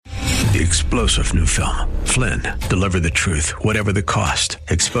The explosive new film, Flynn, deliver the truth, whatever the cost,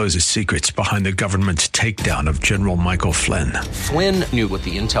 exposes secrets behind the government's takedown of General Michael Flynn. Flynn knew what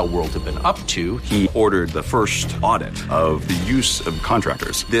the intel world had been up to. He ordered the first audit of the use of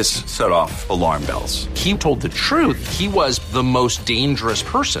contractors. This set off alarm bells. He told the truth. He was the most dangerous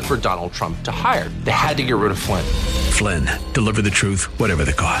person for Donald Trump to hire. They had to get rid of Flynn. Flynn, deliver the truth, whatever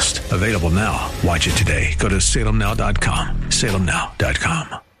the cost. Available now. Watch it today. Go to salemnow.com.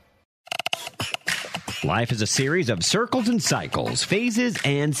 salemnow.com. Life is a series of circles and cycles, phases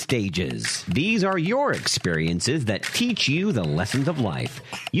and stages. These are your experiences that teach you the lessons of life.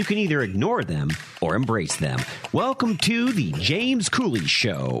 You can either ignore them or embrace them. Welcome to the James Cooley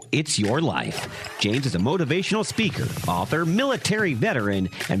Show. It's your life. James is a motivational speaker, author, military veteran,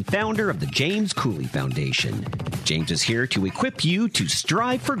 and founder of the James Cooley Foundation. James is here to equip you to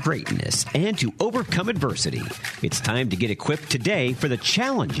strive for greatness and to overcome adversity. It's time to get equipped today for the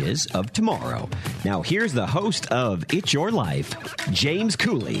challenges of tomorrow. Now, here's the host of It's Your Life, James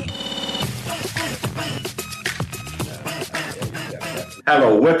Cooley.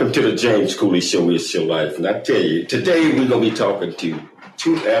 Hello, welcome to the James Cooley Show, It's Your Life. And I tell you, today we're going to be talking to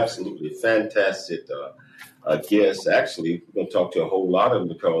two absolutely fantastic guests. Actually, we're going to talk to a whole lot of them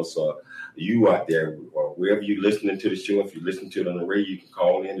because you out there, or wherever you're listening to the show, if you listen to it on the radio, you can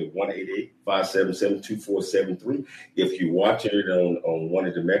call in at 1-888-577-2473. If you're watching it on one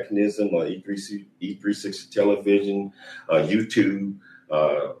of the mechanisms, E360 television, YouTube,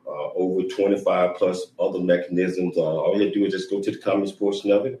 over 25 plus other mechanisms, all you have to do is just go to the comments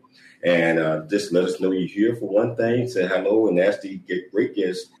portion of it and just let us know you're here for one thing, say hello, and ask the great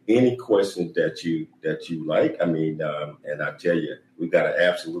guests any questions that you like. I mean, and I tell you, we got an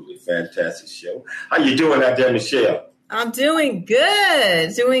absolutely fantastic show. How you doing out there, Michelle? I'm doing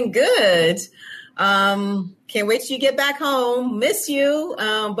good. Can't wait till you get back home. Miss you.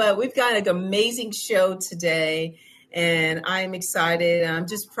 But we've got an amazing show today. And I'm excited. I'm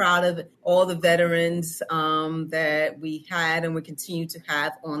just proud of all the veterans that we had and we continue to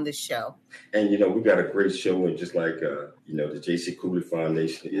have on the show. And, you know, we got a great show. And just like, the J.C. Cooley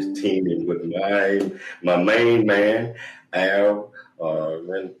Foundation is teaming with my main man, Al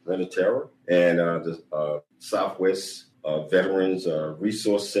Renatera, and the Southwest Veterans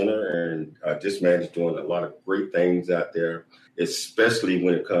Resource Center. And this man is doing a lot of great things out there, especially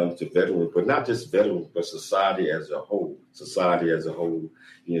when it comes to veterans, but not just veterans, but society as a whole.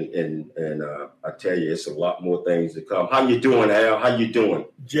 And I tell you, it's a lot more things to come. How you doing, Al? How you doing?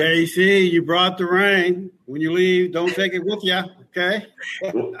 JC, you brought the rain. When you leave, don't take it with you, okay?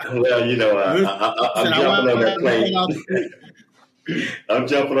 Well, I'm jumping on that plane. I'm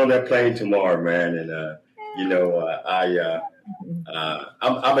jumping on that plane tomorrow, man. And,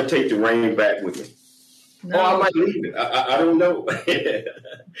 I'm going to take the rain back with me. No. Oh, I might leave it. I don't know.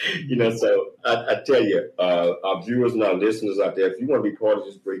 So I tell you, our viewers and our listeners out there, if you want to be part of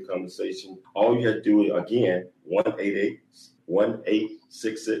this great conversation, all you have to do is, again,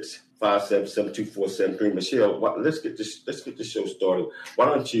 1-888-1866-577-2473. Michelle, let's get the show started. Why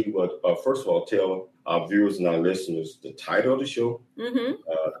don't you, first of all, tell our viewers and our listeners the title of the show, the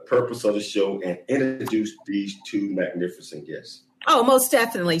purpose of the show, and introduce these two magnificent guests. Oh, most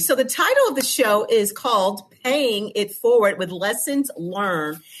definitely. So the title of the show is called Paying It Forward with Lessons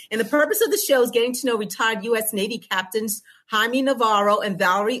Learned. And the purpose of the show is getting to know retired U.S. Navy captains Jaime Navarro and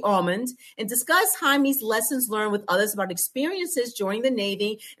Valerie Almond and discuss Jaime's lessons learned with others about experiences joining the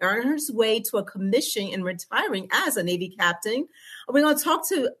Navy and earning his way to a commission and retiring as a Navy captain. We're going to talk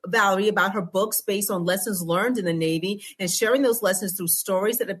to Valerie about her books based on lessons learned in the Navy and sharing those lessons through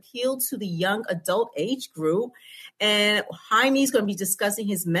stories that appeal to the young adult age group. And Jaime is going to be discussing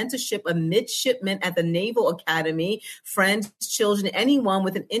his mentorship of midshipmen at the Naval Academy, friends, children, anyone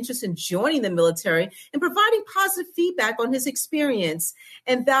with an interest in joining the military and providing positive feedback on his experience.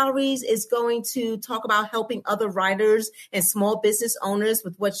 And Valerie is going to talk about helping other writers and small business owners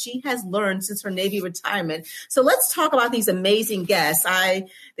with what she has learned since her Navy retirement. So let's talk about these amazing guests.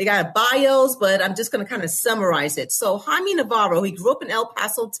 They got bios, but I'm just going to kind of summarize it. So Jaime Navarro, he grew up in El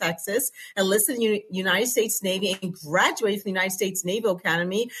Paso, Texas, enlisted in the United States Navy and graduated from the United States Naval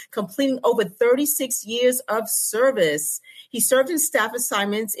Academy, completing over 36 years of service. He served in staff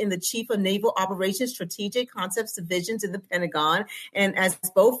assignments in the Chief of Naval Operations Strategic Concepts Divisions in the Pentagon, and as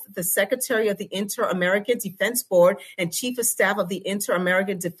both the Secretary of the Inter-American Defense Board and Chief of Staff of the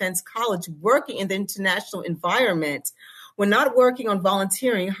Inter-American Defense College, working in the international environment. When not working on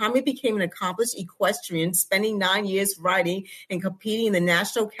volunteering, Jaime became an accomplished equestrian, spending 9 years riding and competing in the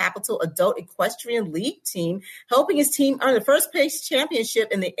National Capital Adult Equestrian League team, helping his team earn the first place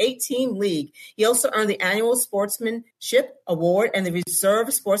championship in the 8-team league. He also earned the annual Sportsmanship Award and the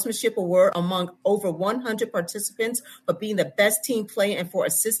Reserve Sportsmanship Award among over 100 participants for being the best team player and for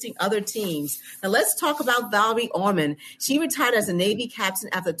assisting other teams. Now let's talk about Valerie Orman. She retired as a Navy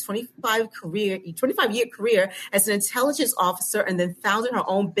captain after a 25-year career as an intelligence officer and then founded her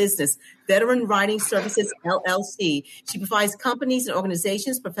own business, Veteran Writing Services, LLC. She provides companies and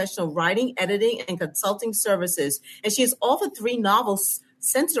organizations professional writing, editing, and consulting services. And she has authored 3 novels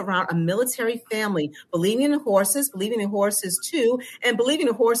centered around a military family. Believing in Horses, Believing in Horses 2, and Believing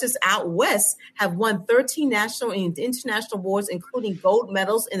in Horses Out West have won 13 national and international awards, including gold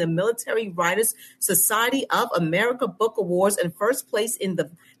medals in the Military Writers Society of America Book Awards and first place in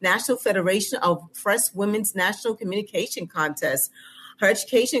the National Federation of Press Women's National Communication Contest. Her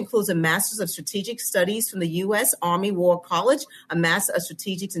education includes a Master's of Strategic Studies from the U.S. Army War College, a Master of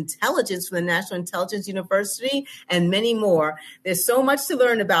Strategic Intelligence from the National Intelligence University, and many more. There's so much to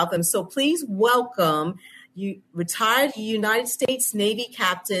learn about them. So please welcome retired United States Navy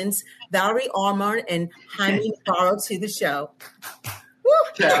captains Valerie Orman and Jaime Navarro to the show. Woo!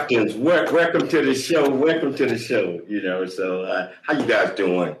 Captains, welcome to the show. Welcome to the show. How you guys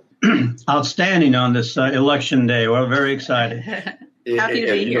doing? Outstanding on this election day. We're very excited. Happy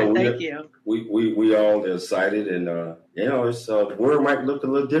to be here. Thank you. We all excited, and it's the world might look a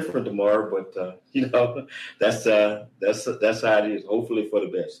little different tomorrow, but that's how it is. Hopefully for the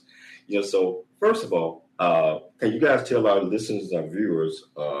best. So first of all, can you guys tell our listeners and viewers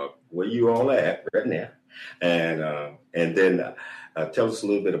where you all at right now, and then tell us a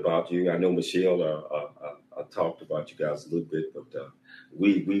little bit about you. I know Michelle talked about you guys a little bit, but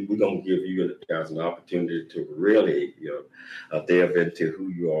we're going to give you guys an opportunity to really delve into who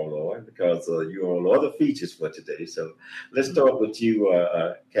you all are, because you all are the features for today. So let's start with you,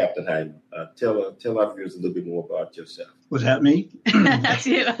 Captain Jaime. Tell our viewers a little bit more about yourself. Was that me? That's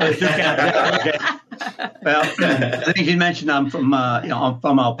you. Okay. Well, I think you mentioned I'm from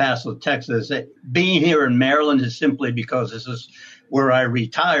El Paso, Texas. Being here in Maryland is simply because this is where I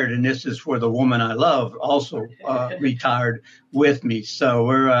retired, and this is where the woman I love also retired with me.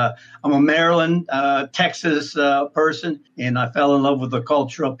 So I'm a Maryland, Texas person, and I fell in love with the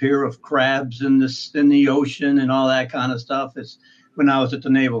culture up here of crabs in the ocean and all that kind of stuff. It's when I was at the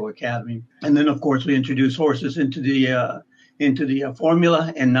Naval Academy, and then of course we introduced horses into the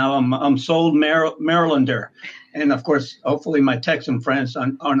formula, and now I'm sold Marylander, and of course hopefully my Texan friends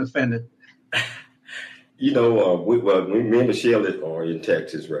aren't offended. Me and Michelle are in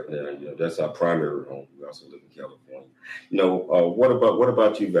Texas right now. That's our primary home. We also live in California. What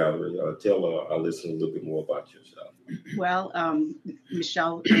about you, Valerie? Tell our listeners a little bit more about yourself. Well,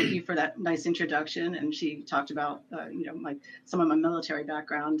 Michelle, thank you for that nice introduction. And she talked about, some of my military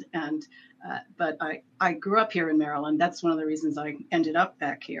background. And but I grew up here in Maryland. That's one of the reasons I ended up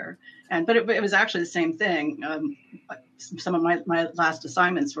back here. But it was actually the same thing. Some of my last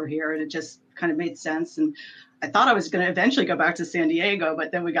assignments were here, and it just kind of made sense. And I thought I was going to eventually go back to San Diego,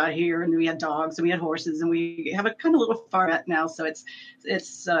 but then we got here and we had dogs and we had horses, and we have a kind of little farmette now. So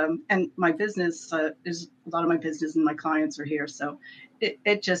it's and my business, there's a lot of my business and my clients are here. So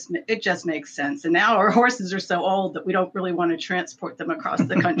it just makes sense. And now our horses are so old that we don't really want to transport them across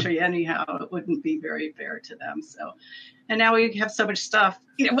the country anyhow. It wouldn't be very fair to them. So, and now we have so much stuff,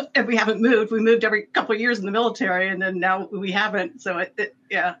 and we haven't moved. We moved every couple of years in the military, and then now we haven't. So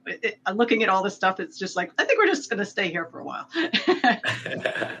looking at all this stuff, it's just like, I think we're just going to stay here for a while.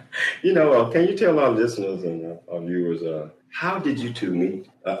 Can you tell our listeners and our viewers, how did you two meet?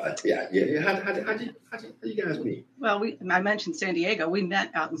 How did you guys meet? Well, I mentioned San Diego. We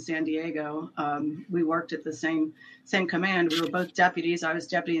met out in San Diego. We worked at the same command. We were both deputies. I was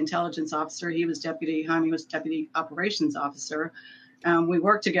deputy intelligence officer. Jaime was deputy operations officer. We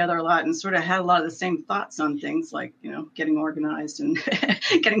worked together a lot and sort of had a lot of the same thoughts on things like, getting organized and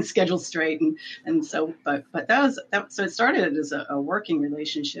getting schedules straight. And so, but so it started as a working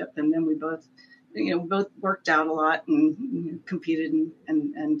relationship. And then we both worked out a lot and competed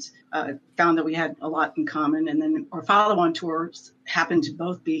and found that we had a lot in common. And then our follow-on tours happened to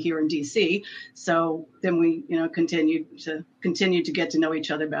both be here in DC. So then we, continued to get to know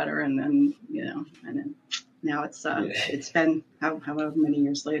each other better. And then, and then now it's been however many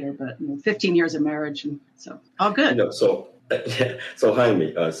years later, but 15 years of marriage. And so all good. So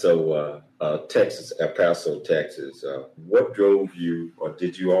Jaime, Texas, El Paso, Texas, what drove you, or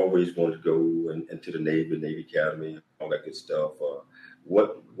did you always want to go into the Navy Academy, all that good stuff?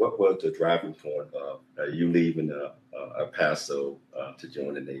 what was the driving point of you leaving El Paso to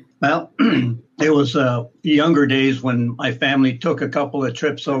join the Navy? Well, it was younger days when my family took a couple of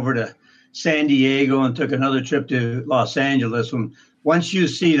trips over to San Diego and took another trip to Los Angeles. Once you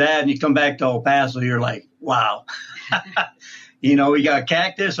see that and you come back to El Paso, you're like, wow. We got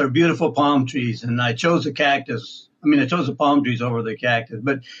cactus or beautiful palm trees. And I chose the cactus. I chose the palm trees over the cactus.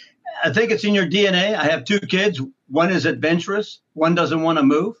 But I think it's in your DNA. I have 2 kids. One is adventurous. One doesn't want to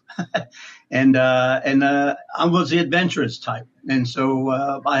move. And I was the adventurous type. And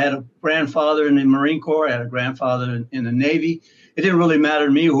so I had a grandfather in the Marine Corps. I had a grandfather in the Navy. It didn't really matter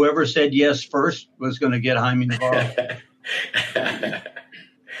to me. Whoever said yes first was going to get Jaime Navarro.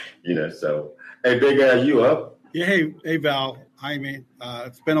 So, hey, Big Al, you up? Yeah, hey, Val, Jaime.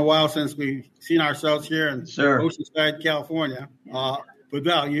 It's been a while since we've seen ourselves here in Oceanside, California. But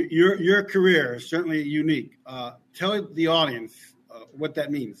Val, your career is certainly unique. Tell the audience what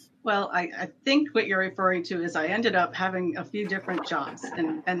that means. Well, I think what you're referring to is I ended up having a few different jobs,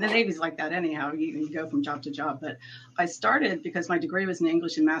 and the Navy's like that anyhow. You go from job to job. But I started because my degree was in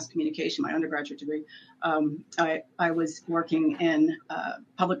English and Mass Communication, my undergraduate degree. I was working in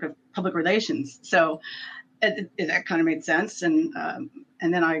public relations, so that kind of made sense. And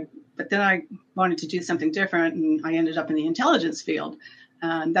then I wanted to do something different, and I ended up in the intelligence field.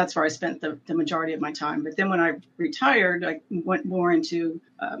 And that's where I spent the majority of my time. But then when I retired, I went more into,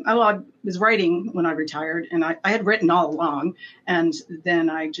 I was writing when I retired, and I had written all along. And then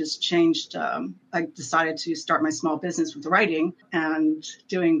I just changed. I decided to start my small business with writing and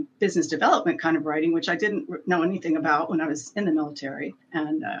doing business development kind of writing, which I didn't know anything about when I was in the military.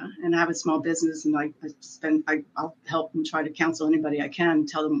 And I have a small business, and I'll help and try to counsel anybody I can,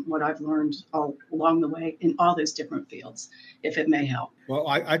 tell them what I've learned all along the way in all those different fields, if it may help. Well,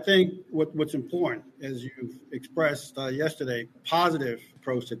 I think what's important, as you've expressed yesterday, positive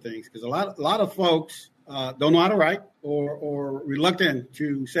approach to things, because a lot of folks don't know how to write or reluctant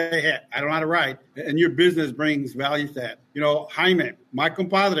to say, hey, I don't know how to write, and your business brings value to that. Jaime, my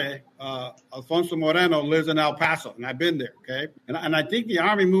compadre, Alfonso Moreno, lives in El Paso, and I've been there, okay? And I think the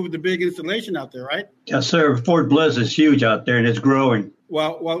Army moved the big installation out there, right? Yes, sir. Fort Bliss is huge out there, and it's growing.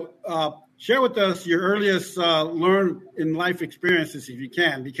 Well, share with us your earliest learned in life experiences, if you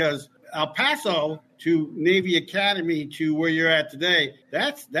can, because El Paso to Navy Academy to where you're at today,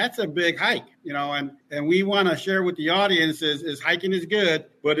 that's a big hike, and we want to share with the audience is hiking is good,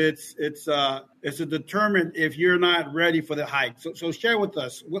 but it's a determinant if you're not ready for the hike. So share with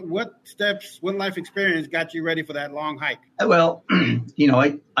us what steps, what life experience got you ready for that long hike? Well,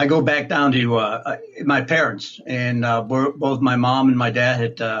 I go back down to my parents, and both my mom and my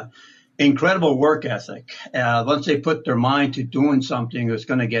dad had incredible work ethic. Once they put their mind to doing something, it was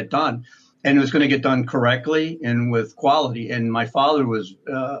going to get done. And it was going to get done correctly and with quality. And my father was,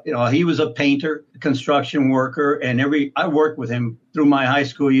 he was a painter, construction worker, and I worked with him through my high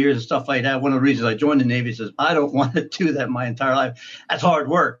school years and stuff like that. One of the reasons I joined the Navy is I don't want to do that my entire life. That's hard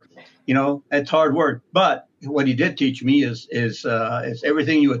work. It's hard work. But what he did teach me is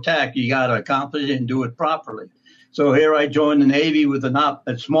everything you attack, you got to accomplish it and do it properly. So here I joined the Navy with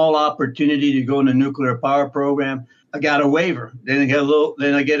a small opportunity to go in the nuclear power program. I got a waiver. Then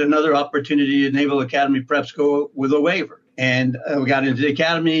I get another opportunity at Naval Academy Prep School with a waiver. And we got into the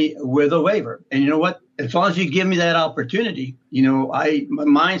academy with a waiver. And you know what? As long as you give me that opportunity, my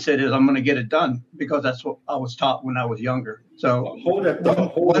mindset is I'm going to get it done because that's what I was taught when I was younger. So hold that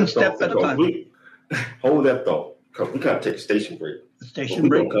thought. One step at a time. Hold that thought. We got to take a station break. Station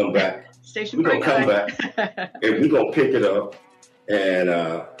break. We're going to come back. Station break. We're going to come back, and we're going to pick it up. And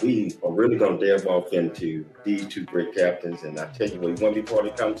we are really going to delve off into these two great captains. And I tell you what, you want to be part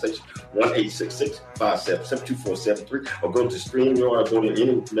of the conversation? 1-866-577-2473, or go to StreamYard, or go to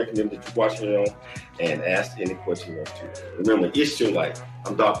any mechanism that you're watching it on, and ask any question you want to. Remember, it's your life.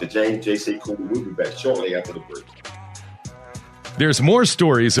 I'm Dr. James J.C. Cooley. We'll be back shortly after the break. There's more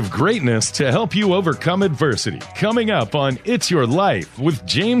stories of greatness to help you overcome adversity coming up on It's Your Life with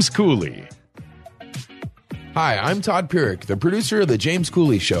James Cooley. Hi, I'm Todd Pierick, the producer of The James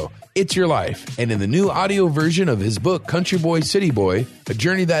Cooley Show, It's Your Life. And in the new audio version of his book, Country Boy, City Boy, A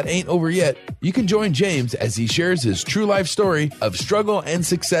Journey That Ain't Over Yet, you can join James as he shares his true life story of struggle and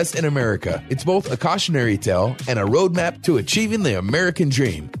success in America. It's both a cautionary tale and a roadmap to achieving the American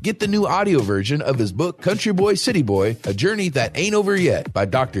dream. Get the new audio version of his book, Country Boy, City Boy, A Journey That Ain't Over Yet by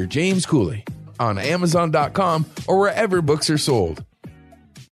Dr. James Cooley on Amazon.com or wherever books are sold.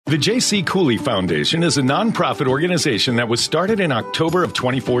 The J.C. Cooley Foundation is a nonprofit organization that was started in October of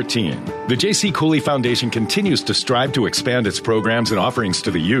 2014. The J.C. Cooley Foundation continues to strive to expand its programs and offerings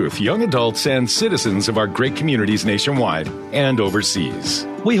to the youth, young adults, and citizens of our great communities nationwide and overseas.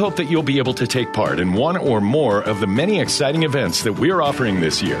 We hope that you'll be able to take part in one or more of the many exciting events that we are offering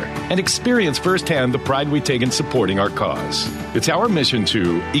this year and experience firsthand the pride we take in supporting our cause. It's our mission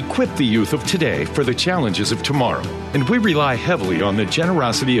to equip the youth of today for the challenges of tomorrow, and we rely heavily on the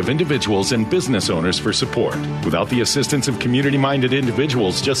generosity of individuals and business owners for support. Without the assistance of community-minded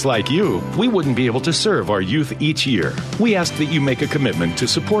individuals just like you, we wouldn't be able to serve our youth each year. We ask that you make a commitment to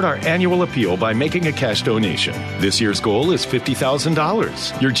support our annual appeal by making a cash donation. This year's goal is $50,000.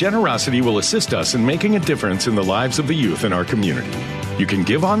 Your generosity will assist us in making a difference in the lives of the youth in our community. You can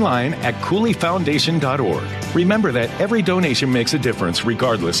give online at CooleyFoundation.org. Remember that every donation makes a difference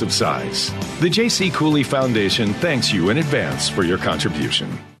regardless of size. The J.C. Cooley Foundation thanks you in advance for your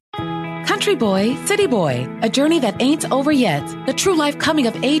contribution. Country Boy, City Boy, a journey that ain't over yet. The true life coming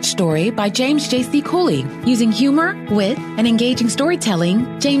of age story by James J.C. Cooley. Using humor, wit, and engaging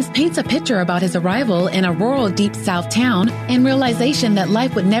storytelling, James paints a picture about his arrival in a rural deep south town and realization that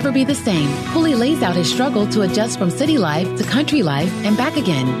life would never be the same. Cooley lays out his struggle to adjust from city life to country life and back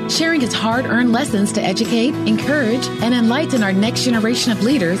again, sharing his hard-earned lessons to educate, encourage, and enlighten our next generation of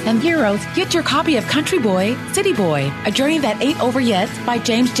leaders and heroes. Get your copy of Country Boy, City Boy, a journey that ain't over yet by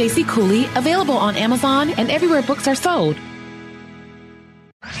James J.C. Cooley, available on Amazon and everywhere books are sold.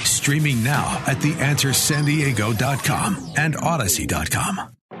 Streaming now at theanswersandiego.com and Odyssey.com.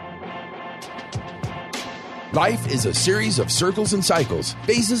 Life is a series of circles and cycles,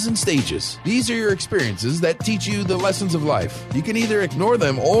 phases and stages. These are your experiences that teach you the lessons of life. You can either ignore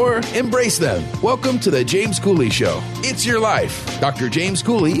them or embrace them. Welcome to the James Cooley Show. It's your life. Dr. James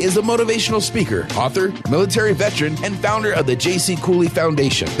Cooley is a motivational speaker, author, military veteran, and founder of the J.C. Cooley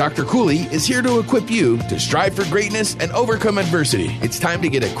Foundation. Dr. Cooley is here to equip you to strive for greatness and overcome adversity. It's time to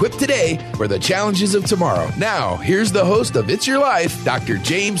get equipped today for the challenges of tomorrow. Now, here's the host of It's Your Life, Dr.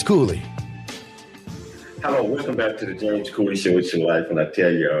 James Cooley. Hello, welcome back to the James Cooley Show. It's Your Life, and I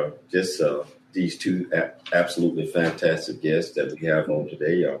tell you, just these two absolutely fantastic guests that we have on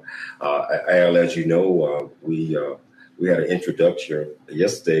today. Al, as you know, we had an introduction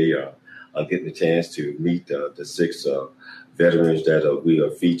yesterday, getting the chance to meet the 6 veterans that we are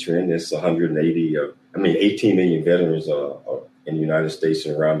featuring. It's 18 million veterans in the United States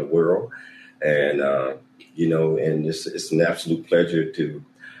and around the world, and and it's an absolute pleasure to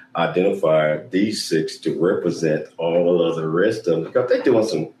identify these 6 to represent all of the rest of them, because they're doing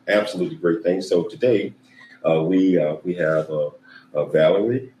some absolutely great things. So today we have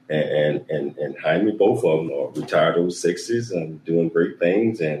Valerie and Jaime. Both of them are retired 06s and doing great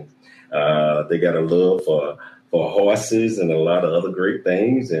things, and they got a love for horses and a lot of other great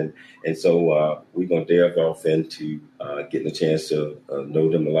things, and so we're going to delve off into getting a chance to know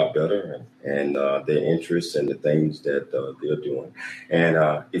them a lot better and their interests and the things that they're doing. And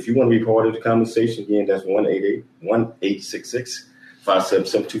if you want to be part of the conversation, again, that's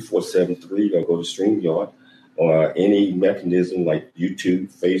 1-866-577-2473, or go to StreamYard or any mechanism like YouTube,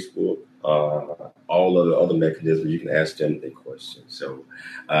 Facebook, all of the other mechanisms. You can ask them their questions. So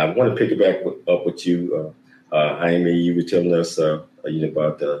I want to pick it back up with you, Jaime. You were telling us about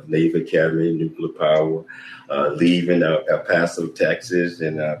the Naval Academy, nuclear power, leaving El Paso, Texas,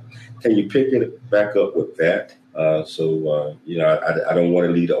 and can you pick it back up with that? I don't want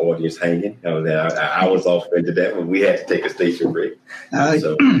to leave the audience hanging. I was off into that when we had to take a station break.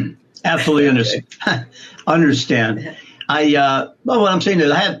 Absolutely understand. What I'm saying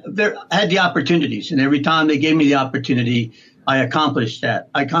is I had the opportunities, and every time they gave me the opportunity, I accomplished that.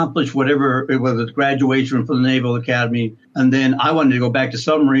 I accomplished whatever it was, graduation from the Naval Academy. And then I wanted to go back to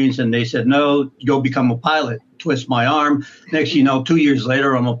submarines, and they said, no, go become a pilot. Twist my arm. Next, 2 years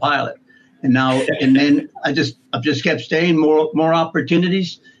later, I'm a pilot. And then I've just kept staying, more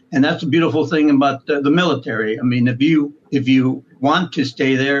opportunities. And that's the beautiful thing about the military. I mean, if you want to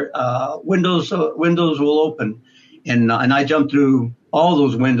stay there, windows will open. And I jumped through all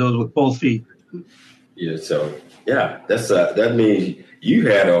those windows with both feet. Yeah, so that's that means you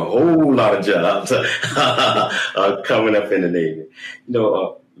had a whole lot of jobs coming up in the Navy.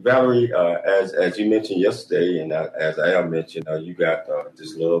 Valerie, as you mentioned yesterday, and as I mentioned, you got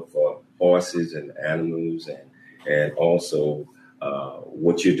this love for horses and animals, and also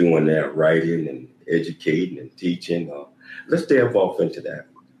what you're doing now, writing and educating and teaching. Let's delve off into that.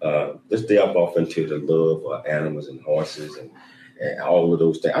 Let's delve off into the love of animals and horses and all of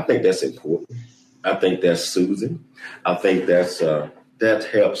those things. I think that's important. I think that's soothing. I think that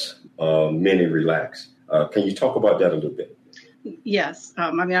helps many relax. Can you talk about that a little bit? Yes.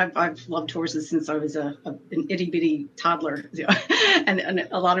 I mean, I've loved horses since I was an itty bitty toddler. And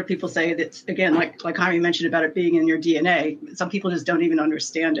a lot of people say that, again, like Jaime mentioned about it being in your DNA. Some people just don't even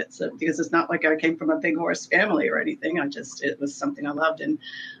understand it. So, because it's not like I came from a big horse family or anything. It was something I loved and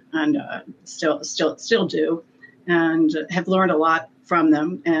still do, and have learned a lot from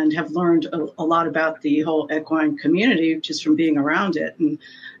them, and have learned a lot about the whole equine community just from being around it. And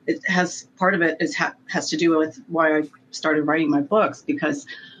it has, part of it has to do with why I started writing my books, because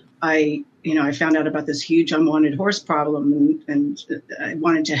I found out about this huge unwanted horse problem, and I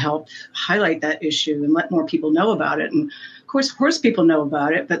wanted to help highlight that issue and let more people know about it. And of course, horse people know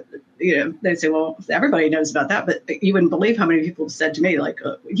about it, but they say, well, everybody knows about that. But you wouldn't believe how many people said to me, like,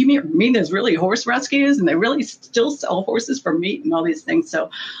 you mean there's really horse rescues and they really still sell horses for meat and all these things. So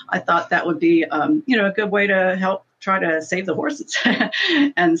I thought that would be, a good way to help try to save the horses.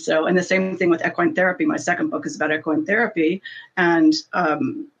 And the same thing with equine therapy. My second book is about equine therapy, and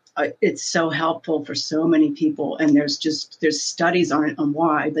it's so helpful for so many people. And there's studies on it, on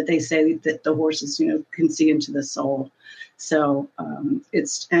why, but they say that the horses, can see into the soul. So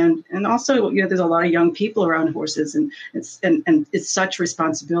and also, there's a lot of young people around horses, and it's such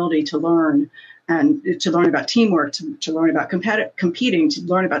responsibility to learn, and to learn about teamwork, to learn about competing, to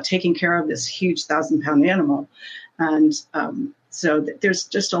learn about taking care of this huge 1,000-pound animal. And so there's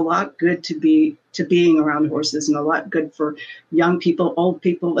just a lot good to being around horses, and a lot good for young people, old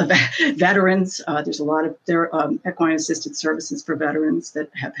people, veterans. There's a lot of equine assisted services for veterans that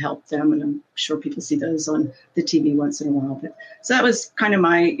have helped them, and I'm sure people see those on the TV once in a while. So that was kind of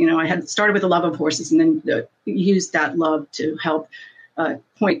my, I had started with a love of horses, and then used that love to help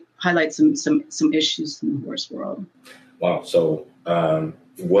highlight some issues in the horse world. Wow. So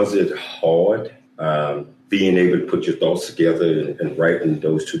was it hard being able to put your thoughts together and writing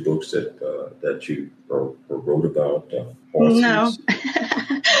those two books that you wrote about horses? No,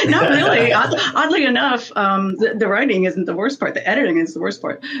 not really. Oddly enough, the writing isn't the worst part. The editing is the worst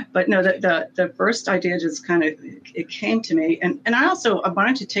part. But no, the first idea just kind of, it came to me. And I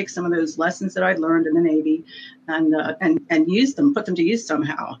wanted to take some of those lessons that I'd learned in the Navy and use them, put them to use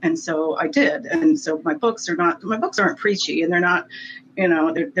somehow. And so I did. And so my books aren't preachy, and they're not,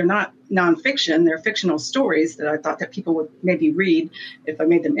 they're not nonfiction. They're fictional stories that I thought that people would maybe read if I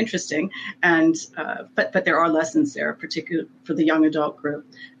made them interesting. And but there are lessons there, particularly for the young adult group.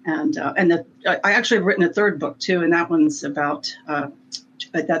 And I actually have written a third book too, and that one's about a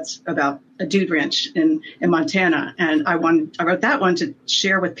dude ranch in Montana. And I wrote that one to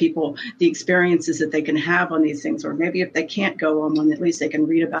share with people the experiences that they can have on these things, or maybe if they can't go on one, at least they can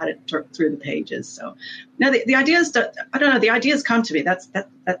read about it through the pages. So now the ideas, I don't know, the ideas come to me.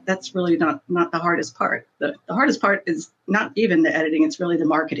 That's really not the hardest part. The hardest part is not even the editing. It's really the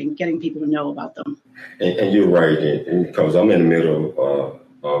marketing, getting people to know about them. And you're right, and because I'm in the middle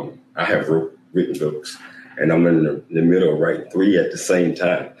I have written books, and I'm in the middle of writing 3 at the same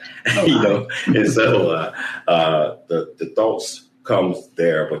time, and so the thoughts comes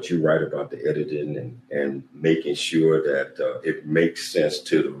there, but you write about the editing and making sure that it makes sense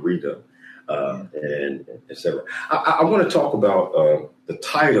to the reader, and et cetera. I want to talk about the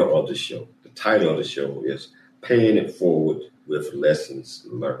title of the show. The title of the show is Paying It Forward with Lessons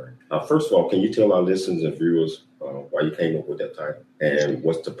Learned. First of all, can you tell our listeners and viewers why you came up with that title and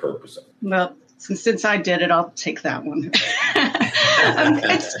what's the purpose of it? Well, since I did it, I'll take that one.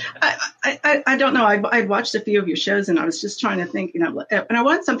 I don't know. I watched a few of your shows, and I was just trying to think, and I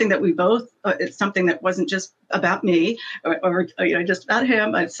want something that we both, it's something that wasn't just about me or just about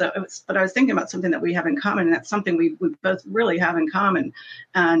him. But I was thinking about something that we have in common, and that's something we both really have in common.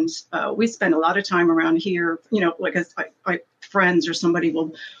 And we spend a lot of time around here, like friends or somebody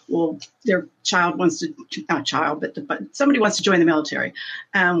will their child wants to, not child, but somebody wants to join the military.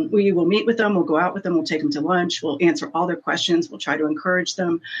 We will meet with them, we'll go out with them, we'll take them to lunch, we'll answer all their questions, we'll try to encourage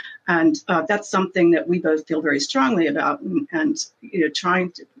them. And that's something that we both feel very strongly about. And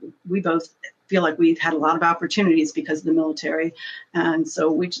we both feel like we've had a lot of opportunities because of the military. And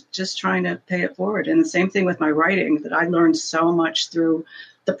so we just trying to pay it forward. And the same thing with my writing, that I learned so much through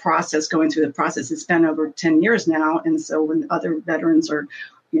going through the process. It's been over 10 years now. And so when other veterans are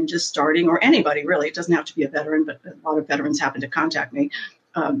just starting, or anybody really, it doesn't have to be a veteran, but a lot of veterans happen to contact me.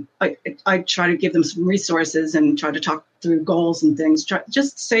 I try to give them some resources and try to talk through goals and things,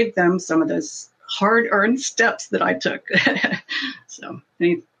 just save them some of those hard-earned steps that I took. So,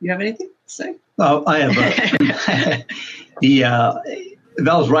 you have anything to say? Well, I have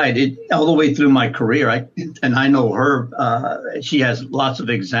Val's right. All the way through my career, and I know her. She has lots of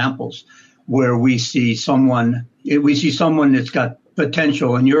examples where we see someone that's got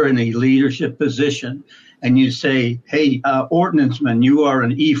potential, and you're in a leadership position, and you say, hey, ordnanceman, you are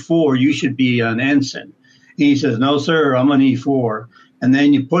an E4, you should be an ensign. And he says, no, sir, I'm an E4. And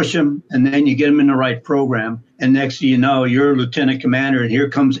then you push him, and then you get him in the right program. And next thing you know, you're a lieutenant commander, and here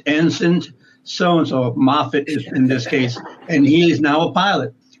comes Ensign so-and-so, Moffett is in this case, and he is now a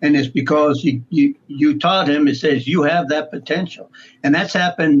pilot. And it's because you taught him, it says you have that potential. And that's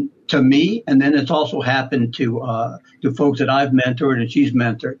happened to me, and then it's also happened to folks that I've mentored and she's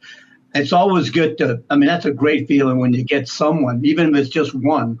mentored. It's always good that's a great feeling when you get someone, even if it's just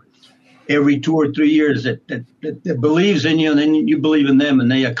one, every 2 or 3 years that believes in you, and then you believe in them,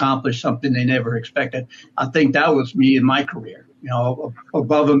 and they accomplish something they never expected. I think that was me in my career,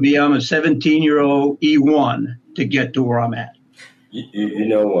 above and beyond a 17-year-old E1 to get to where I'm at.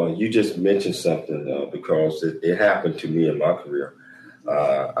 You just mentioned something because it happened to me in my career.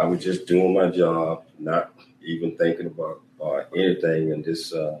 I was just doing my job, not even thinking about anything, and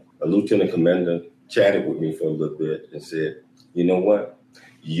this a lieutenant commander chatted with me for a little bit and said, you know what?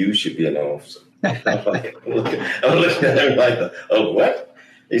 You should be an officer. I'm looking at him like, oh, what?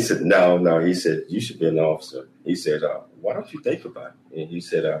 He said, no. He said, you should be an officer. He said, why don't you think about it? And he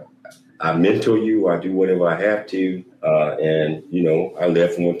said, I mentor you. I do whatever I have to. And I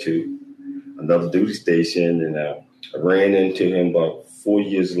left and went to another duty station, and I ran into him about 4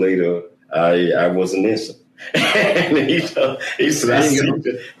 years later. I was an ensign. And he said,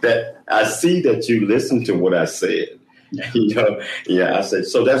 I see that you listened to what I said. I said,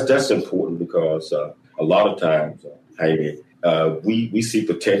 so that's important because a lot of times, Jaime, we see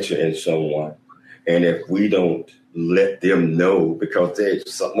potential in someone, and if we don't let them know, because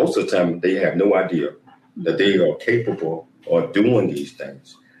most of the time they have no idea that they are capable of doing these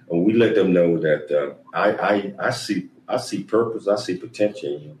things, and we let them know that I see purpose, I see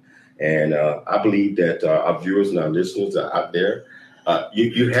potential in you, and I believe that our viewers and our listeners are out there.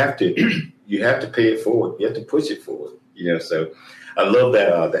 You have to pay it forward. You have to push it forward. So I love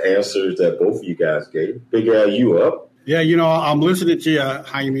that the answers that both of you guys gave. Big Al, you up? Yeah, I'm listening to you,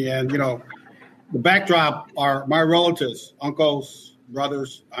 Jaime, and the backdrop are my relatives, uncles,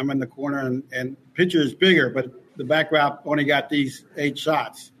 brothers. I'm in the corner, and picture is bigger, but the backdrop only got these 8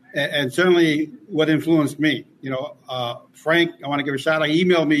 shots. And certainly what influenced me, Frank, I want to give a shout out. He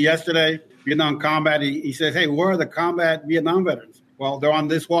emailed me yesterday, Vietnam Combat. He says, hey, where are the combat Vietnam veterans? Well, they're on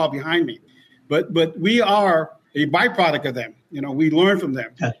this wall behind me. But we are a byproduct of them. We learn from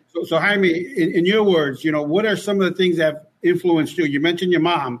them. So Jaime, in your words, what are some of the things that have influenced you? You mentioned your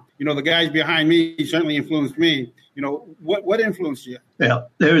mom. The guys behind me certainly influenced me. What influenced you? Well,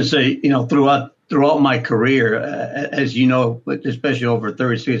 there's throughout my career, as you know, especially over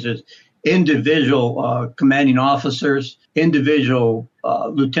 36 years, individual commanding officers, individual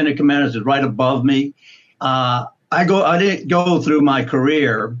lieutenant commanders is right above me. I didn't go through my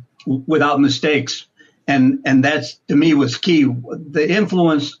career without mistakes. And that's, to me, was key. The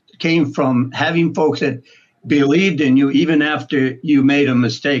influence came from having folks that believed in you even after you made a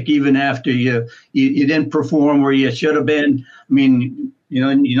mistake, even after you didn't perform where you should have been. I mean,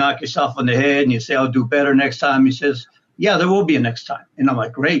 you knock yourself on the head and you say, I'll do better next time. He says, yeah, there will be a next time. And I'm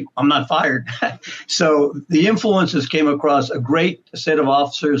like, great, I'm not fired. So the influences came across a great set of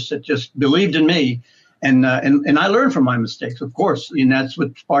officers that just believed in me. And I learned from my mistakes, of course, and that's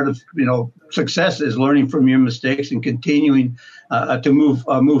what part of success is, learning from your mistakes and continuing to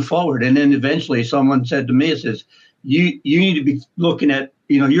move forward. And then eventually, someone said to me, "It says you need to be looking at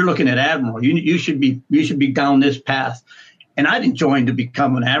you're looking at admiral. You should be down this path." And I didn't join to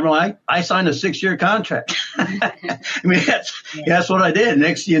become an admiral. I signed a 6-year contract. I mean, that's what I did.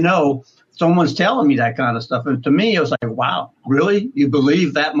 Next thing you know, someone's telling me that kind of stuff, and to me, it was like, wow, really? You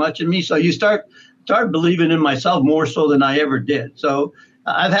believe that much in me? So you started believing in myself more so than I ever did. So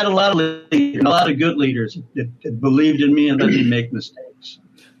I've had a lot of good leaders that believed in me and let me make mistakes.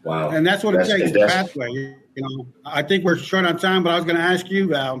 Wow. And that's what it takes, the pathway. I think we're short on time, but I was going to ask you,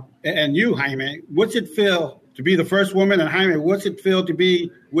 Val, and you, Jaime, what's it feel to be the first woman? And Jaime, what's it feel to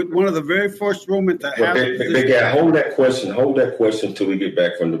be with one of the very first women to have Big Al, hold that question till we get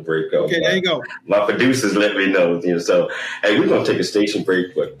back from the break. Okay, there you go. My producers let me know. So, hey, we're going to take a station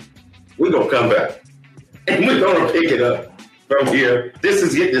break, but we're going to come back, and we're going to pick it up from here. This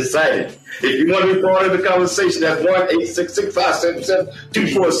is getting exciting. If you want to be part of the conversation, that's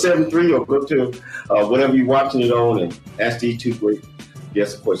 1-866-577-2473, or go to whatever you're watching it on and ask these two great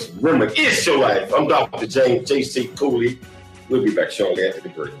guests a question. Remember, it's your life. I'm Dr. James J.C. Cooley. We'll be back shortly after the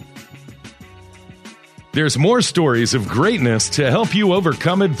break. There's more stories of greatness to help you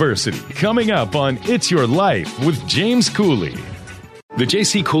overcome adversity coming up on It's Your Life with James Cooley. The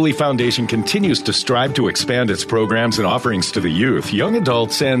J.C. Cooley Foundation continues to strive to expand its programs and offerings to the youth, young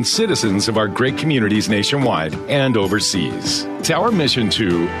adults, and citizens of our great communities nationwide and overseas. It's our mission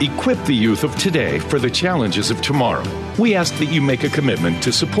to equip the youth of today for the challenges of tomorrow. We ask that you make a commitment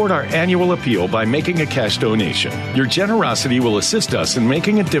to support our annual appeal by making a cash donation. Your generosity will assist us in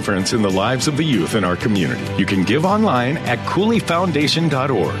making a difference in the lives of the youth in our community. You can give online at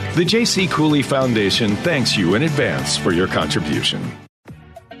CooleyFoundation.org. The J.C. Cooley Foundation thanks you in advance for your contribution.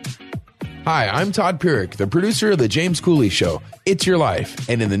 Hi, I'm Todd Pierick, the producer of The James Cooley Show, It's Your Life.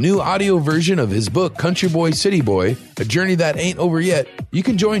 And in the new audio version of his book, Country Boy, City Boy, A Journey That Ain't Over Yet, you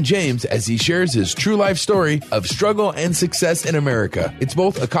can join James as he shares his true life story of struggle and success in America. It's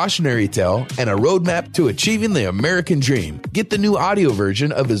both a cautionary tale and a roadmap to achieving the American dream. Get the new audio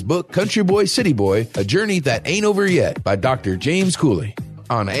version of his book, Country Boy, City Boy, A Journey That Ain't Over Yet by Dr. James Cooley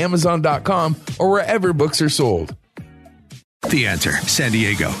on Amazon.com or wherever books are sold. The Answer San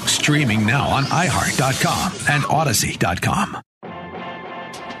Diego, streaming now on iHeart.com and Odyssey.com.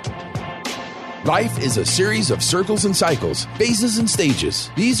 Life is a series of circles and cycles, phases and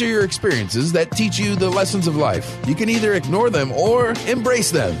stages. These are your experiences that teach you the lessons of life. You can either ignore them or embrace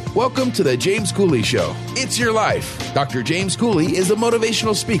them. Welcome to the James Cooley Show. It's your life. Dr. James Cooley is a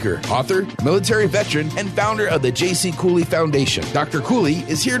motivational speaker, author, military veteran, and founder of the J.C. Cooley Foundation. Dr. Cooley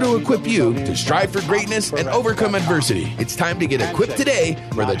is here to equip you to strive for greatness and overcome adversity. It's time to get equipped today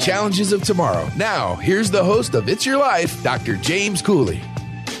for the challenges of tomorrow. Now, here's the host of It's Your Life, Dr. James Cooley.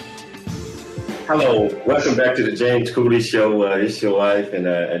 Hello, welcome back to the James Cooley Show. It's Your Life, and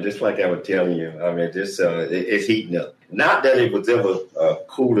just like I was telling you, I mean, it's heating up. Not that it was ever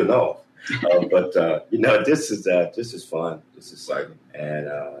cooling off, but this is fun. This is exciting, and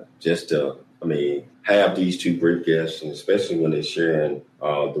have these two great guests, and especially when they're sharing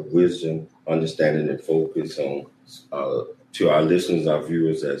the wisdom, understanding, and focus on to our listeners, our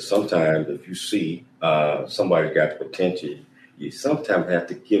viewers, that sometimes if you see somebody got the potential, you sometimes have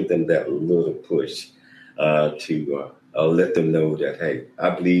to give them that little push to let them know that, hey,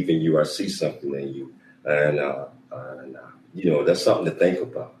 I believe in you. I see something in you. And that's something to think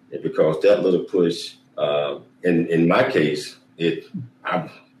about. Because that little push, in my case, I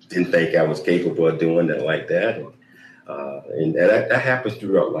didn't think I was capable of doing it like that. And that happens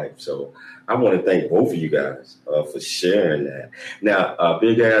throughout life. So I want to thank both of you guys for sharing that. Now,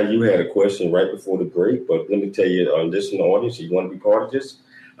 Big Al, you had a question right before the break, but let me tell you, listening audience, if you want to be part of this,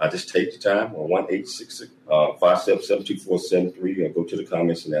 just take the time on 1-866-577-2473 and go to the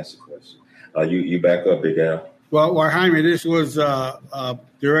comments and ask a question. You back up, Big Al. Well, Jaime, this was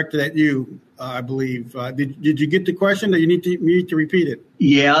directed at you, I believe. Did you get the question, or you need to repeat it?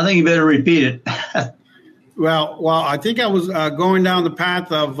 Yeah, I think you better repeat it. Well, I think I was going down the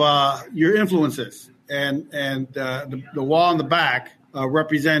path of your influences, and the wall in the back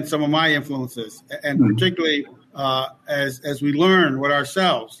represents some of my influences, and particularly as we learn with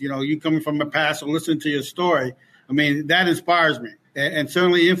ourselves. You know, you coming from the past and listening to your story, I mean, that inspires me, and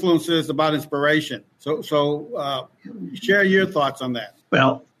certainly influences about inspiration. So share your thoughts on that.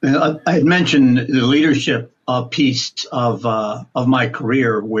 Well, I had mentioned the leadership piece of my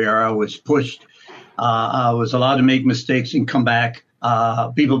career, where I was pushed. I was allowed to make mistakes and come back.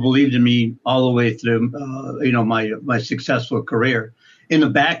 People believed in me all the way through, my successful career. In the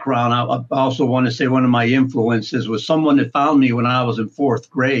background, I also want to say one of my influences was someone that found me when I was in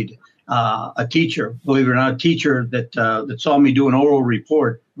fourth grade, a teacher, believe it or not, a teacher that saw me do an oral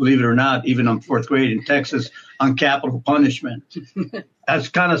report, believe it or not, even in fourth grade in Texas on capital punishment. That's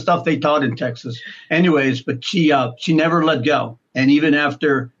the kind of stuff they taught in Texas. Anyways, but she never let go. And even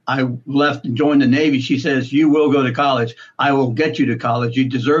after I left and joined the Navy, she says, you will go to college. I will get you to college. You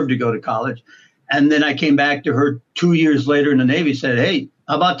deserve to go to college. And then I came back to her 2 years later in the Navy, said, hey,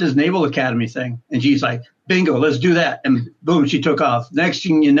 how about this Naval Academy thing? And she's like, bingo, let's do that. And boom, she took off. Next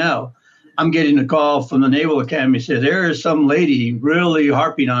thing you know, I'm getting a call from the Naval Academy, says there is some lady really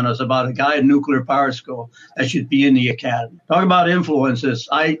harping on us about a guy in nuclear power school that should be in the academy. Talk about influences.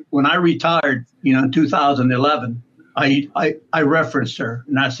 When I retired, in 2011, I referenced her,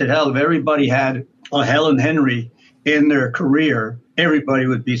 and I said, hell, if everybody had a Helen Henry in their career, everybody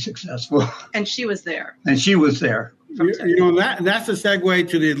would be successful. And she was there. That's a segue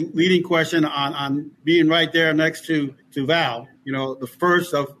to the leading question on being right there next to Val, the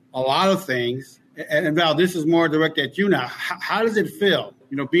first of a lot of things. And Val, this is more direct at you now. How does it feel,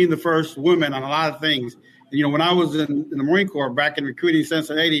 being the first woman on a lot of things? When I was in the Marine Corps back in recruiting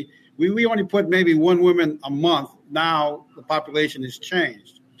Cincinnati, we only put maybe one woman a month. Now the population has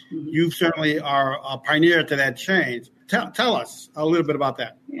changed. You certainly are a pioneer to that change. Tell us a little bit about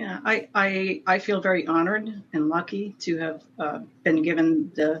that. Yeah, I feel very honored and lucky to have been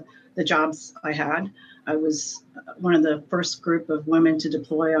given the jobs I had. I was one of the first group of women to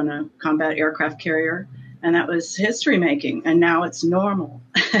deploy on a combat aircraft carrier, and that was history making, and now it's normal.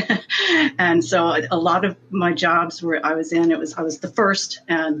 And so a lot of my jobs where I was in, I was the first,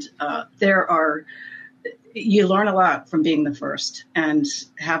 and you learn a lot from being the first and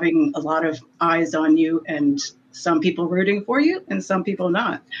having a lot of eyes on you, and some people rooting for you and some people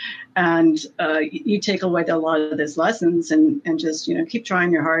not. And you take away a lot of those lessons and just, keep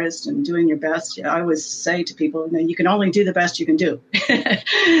trying your hardest and doing your best. I always say to people, you can only do the best you can do.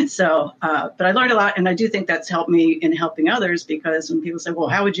 So, but I learned a lot, and I do think that's helped me in helping others, because when people say, well,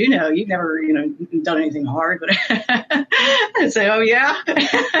 how would you know? You've never, done anything hard. But I say, oh, yeah.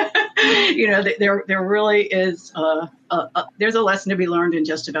 There really is there's a lesson to be learned in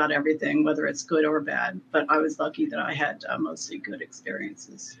just about everything, whether it's good or bad. But I was lucky that I had mostly good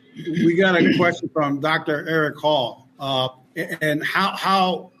experiences. We got a question from Dr. Eric Hall, and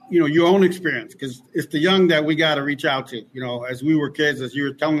how your own experience, because it's the young that we got to reach out to. As we were kids, as you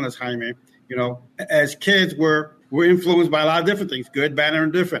were telling us, Jaime, as kids we're influenced by a lot of different things, good, bad,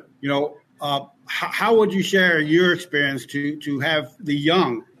 and different. How would you share your experience to have the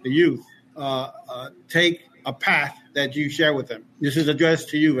youth, take a path that you share with them? This is addressed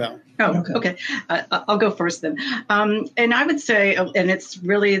to you, Val. Oh, okay. I'll go first then. And I would say, and it's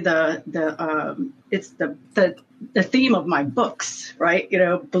really the theme of my books, right?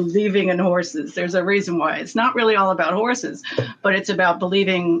 Believing in horses. There's a reason why. It's not really all about horses, but it's about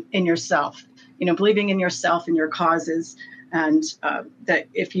believing in yourself. Believing in yourself and your causes, and that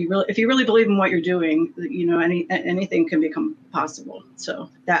if you really believe in what you're doing, anything can become possible.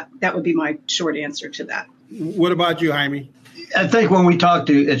 So that would be my short answer to that. What about you, Jaime? I think when we talk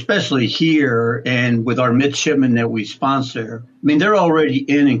to, especially here and with our midshipmen that we sponsor, they're already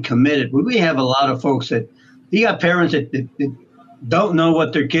in and committed. We have a lot of folks you got parents that don't know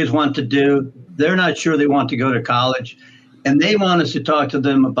what their kids want to do. They're not sure they want to go to college, and they want us to talk to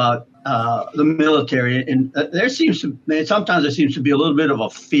them about the military. And sometimes there seems to be a little bit of a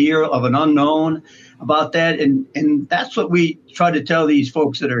fear of an unknown about that. And that's what we try to tell these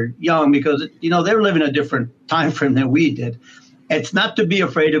folks that are young, because, they're living a different time frame than we did. It's not to be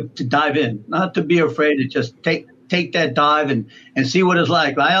afraid to dive in, not to be afraid to just take that dive and see what it's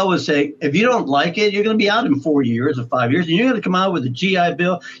like. I always say, if you don't like it, you're going to be out in 4 years or 5 years, and you're going to come out with a GI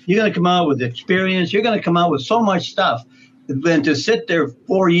Bill. You're going to come out with experience. You're going to come out with so much stuff. Than to sit there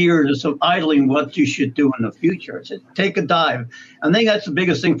 4 years of idling what you should do in the future. So take a dive. I think that's the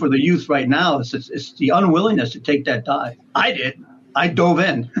biggest thing for the youth right now. It's the unwillingness to take that dive. I did. I dove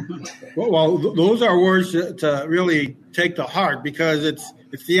in. Well, those are words to really take to heart, because it's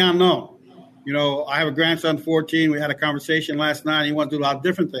the unknown. I have a grandson, 14. We had a conversation last night. He wants to do a lot of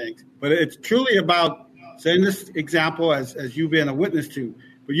different things. But it's truly about setting this example as you've been a witness to.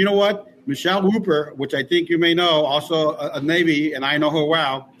 But you know what? Michelle Hooper, which I think you may know, also a Navy, and I know her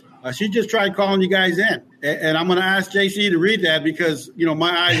well, she just tried calling you guys in. And I'm going to ask JC to read that, because,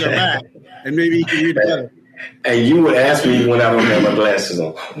 my eyes are back, and maybe he can read it better. And you would ask me when I don't have my glasses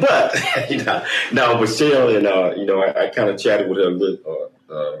on. But, no, Michelle, and, I kind of chatted with her a little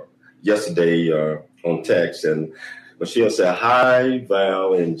yesterday on text, and Michelle said, "Hi,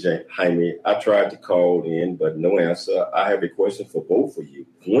 Val and Jaime. I tried to call in, but no answer. I have a question for both of you.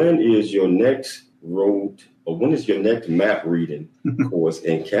 When is your next map reading course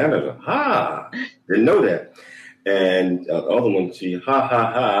in Canada?" Didn't know that. And the other one, she,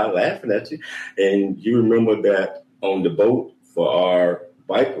 laughing at you. And you remember that on the boat for our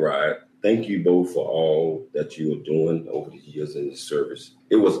bike ride. Thank you both for all that you are doing over the years in the service.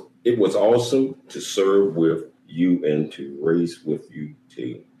 It was awesome to serve with you and to race with you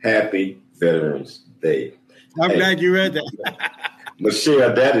too. Happy Veterans Day. I'm glad you read that.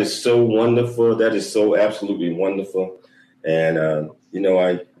 Michelle, that is so wonderful. That is so absolutely wonderful. And, I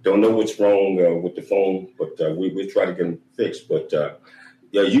don't know what's wrong with the phone, but we'll try to get them fixed. But,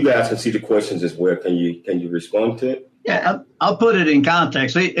 you guys can see the questions as well. Can you respond to it? Yeah, I'll put it in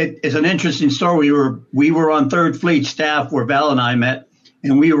context. It's an interesting story. We were on 3rd Fleet staff where Val and I met.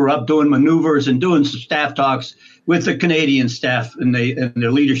 And we were up doing maneuvers and doing some staff talks with the Canadian staff and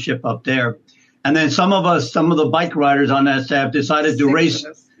their leadership up there. And then some of the bike riders on that staff decided to race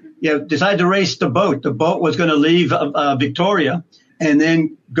the boat. The boat was going to leave Victoria and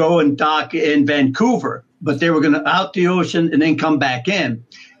then go and dock in Vancouver, but they were going to out the ocean and then come back in.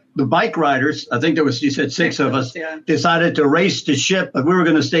 the bike riders, I think you said six of us, decided to race the ship, but we were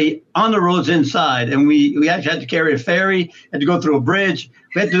going to stay on the roads inside. And we actually had to carry a ferry, had to go through a bridge.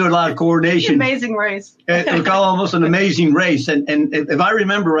 We had to do a lot of coordination. Amazing race. It was almost an amazing race. And if I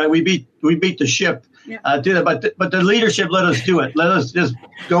remember right, we beat the ship. Do that, but the leadership let us do it. Let us just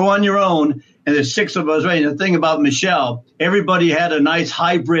go on your own. And there's six of us. Right. And the thing about Michelle, everybody had a nice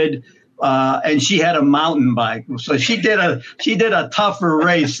hybrid, and she had a mountain bike. So she did a tougher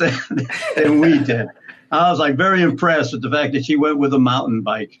race than we did. I was like very impressed with the fact that she went with a mountain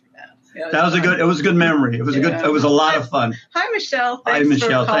bike. That was it was a good memory. It was it was a lot of fun. Hi, Michelle. Thanks for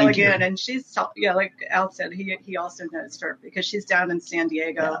calling in. And she's, like Al said, he also knows her because she's down in San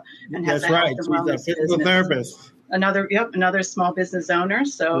Diego and has a health and wellness business. Another small business owner.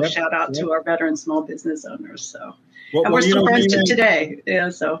 So shout out to our veteran small business owners. So. And we're still friends today. Yeah,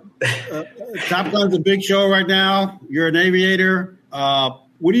 so. Top Gun's a big show right now. You're an aviator.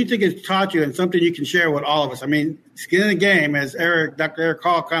 What do you think it's taught you and something you can share with all of us? I mean, skin in the game, as Dr. Eric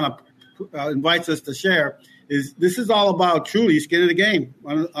Hall kind of invites us to share, this is all about truly skin in the game,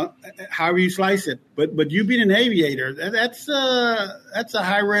 however you slice it. But you being an aviator, that's a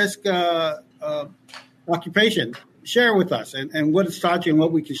high risk occupation. Share with us and what it's taught you and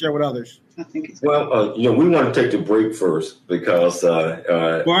what we can share with others. I think well, we want to take the break first because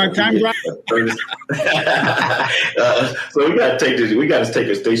for our time right. So we got to take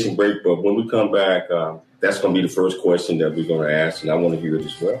a station break. But when we come back, that's going to be the first question that we're going to ask, and I want to hear it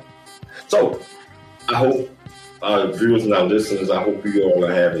as well. So I hope our viewers and our listeners, I hope you all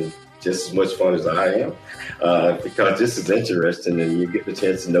are having just as much fun as I am, because this is interesting, and you get the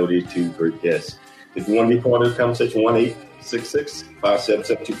chance to know these two great guests. If you want to be part of the conversation,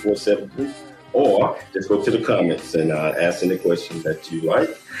 1-866-577-2473, or just go to the comments and ask any question that you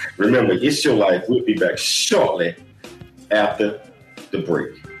like. Remember, it's your life. We'll be back shortly after the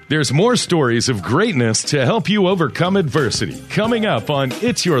break. There's more stories of greatness to help you overcome adversity coming up on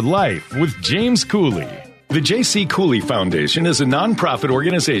It's Your Life with James Cooley. The J.C. Cooley Foundation is a nonprofit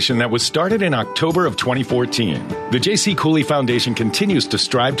organization that was started in October of 2014. The J.C. Cooley Foundation continues to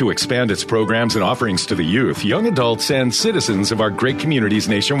strive to expand its programs and offerings to the youth, young adults, and citizens of our great communities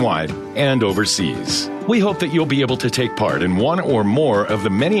nationwide and overseas. We hope that you'll be able to take part in one or more of the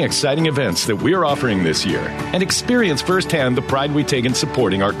many exciting events that we're offering this year and experience firsthand the pride we take in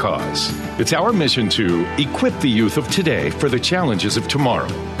supporting our cause. It's our mission to equip the youth of today for the challenges of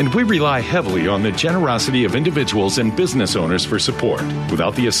tomorrow, and we rely heavily on the generosity of individuals and business owners for support.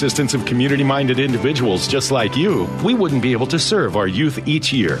 Without the assistance of community-minded individuals just like you, we wouldn't be able to serve our youth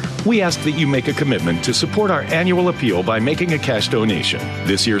each year. We ask that you make a commitment to support our annual appeal by making a cash donation.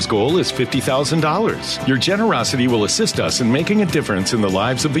 This year's goal is $50,000. Your generosity will assist us in making a difference in the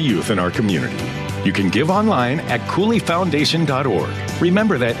lives of the youth in our community. You can give online at CooleyFoundation.org.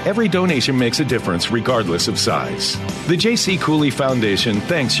 Remember that every donation makes a difference regardless of size. The J.C. Cooley Foundation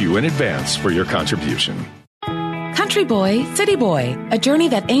thanks you in advance for your contribution. Country Boy, City Boy, A Journey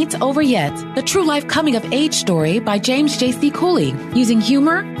That Ain't Over Yet, the true life coming of age story by James J.C. Cooley. Using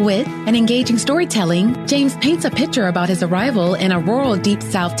humor, wit, and engaging storytelling, James paints a picture about his arrival in a rural Deep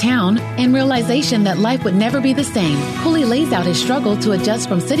South town and realization that life would never be the same. Cooley lays out his struggle to adjust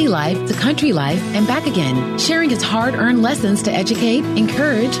from city life to country life and back again, sharing his hard-earned lessons to educate,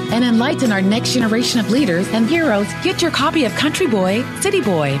 encourage, and enlighten our next generation of leaders and heroes. Get your copy of Country Boy, City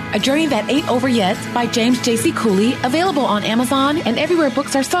Boy, A Journey That Ain't Over Yet by James J.C. Cooley, available on Amazon and everywhere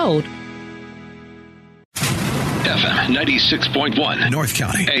books are sold. FM 96.1 North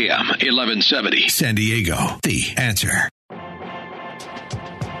County, AM 1170 San Diego. The Answer.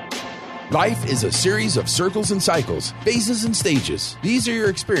 Life is a series of circles and cycles, phases and stages. These are your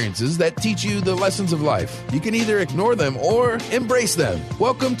experiences that teach you the lessons of life. You can either ignore them or embrace them.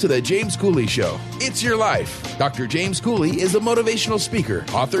 Welcome to the James Cooley Show. It's your life. Dr. James Cooley is a motivational speaker,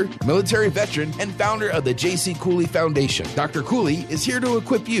 author, military veteran, and founder of the J.C. Cooley Foundation. Dr. Cooley is here to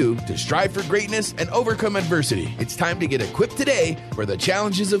equip you to strive for greatness and overcome adversity. It's time to get equipped today for the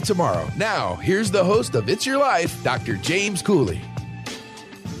challenges of tomorrow. Now, here's the host of It's Your Life, Dr. James Cooley.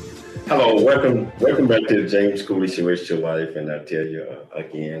 Hello, welcome back to the James Cooley Show. It's Your Life, and I tell you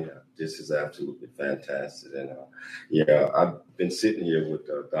again, this is absolutely fantastic. And I've been sitting here with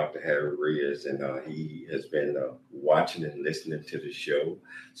Dr. Harry Reyes, and he has been watching and listening to the show.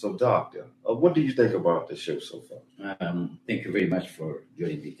 So, Doctor, what do you think about the show so far? Thank you very much for your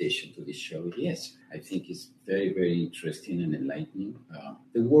invitation to this show. Yes, I think it's very, very interesting and enlightening.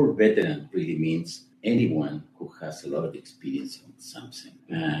 The word veteran really means anyone who has a lot of experience on something,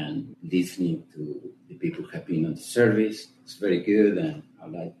 and listening to the people who have been on the service is very good, and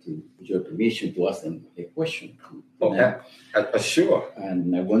I'd like to, with your permission, to ask them a question. Sure.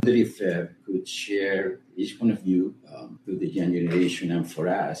 And I wonder if could share, each one of you, to the young generation and for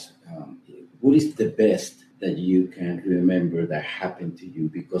us, what is the best that you can remember that happened to you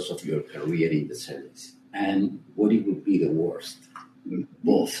because of your career in the service? And what it would be the worst?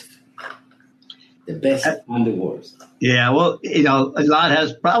 Both. The best and the worst. Yeah, well,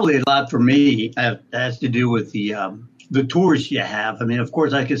 probably a lot for me has to do with the tours you have. I mean, of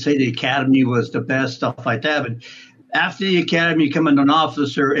course, I could say the academy was the best, stuff like that. But after the academy, becoming an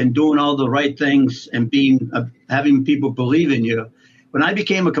officer and doing all the right things and having people believe in you. When I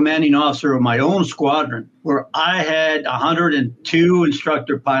became a commanding officer of my own squadron, where I had 102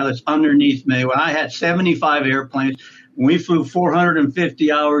 instructor pilots underneath me, when I had 75 airplanes, when we flew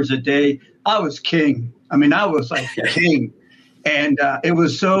 450 hours a day, I was king. I mean, I was like king, and it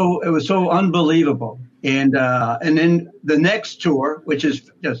was so unbelievable. And then the next tour, which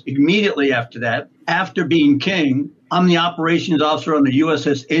is just immediately after that, after being king, I'm the operations officer on the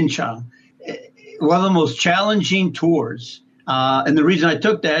USS Incheon. One of the most challenging tours. And the reason I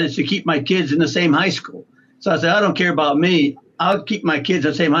took that is to keep my kids in the same high school. So I said, I don't care about me. I'll keep my kids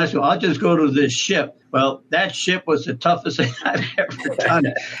in the same high school. I'll just go to this ship. Well, that ship was the toughest thing I'd ever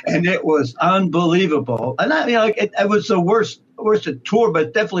done. And it was unbelievable. And it was the worst tour,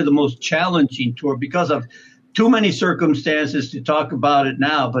 but definitely the most challenging tour because of too many circumstances to talk about it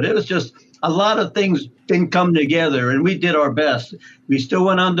now. But it was just a lot of things didn't come together, and we did our best. We still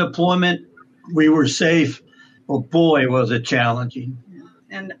went on deployment. We were safe. Well, boy, was it challenging.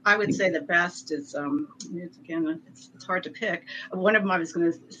 And I would say the best is, it's hard to pick. One of them I was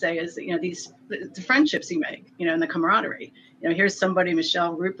going to say is, the friendships you make, and the camaraderie. Here's somebody,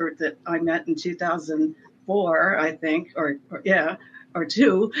 Michelle Rupert, that I met in 2004, I think, or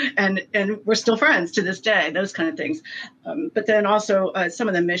two, and we're still friends to this day, those kind of things. But then also some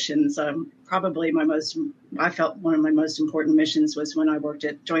of the missions, probably I felt one of my most important missions was when I worked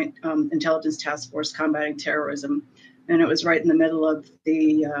at Joint Intelligence Task Force Combating Terrorism. And it was right in the middle of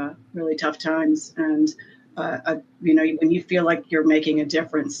the really tough times. And, when you feel like you're making a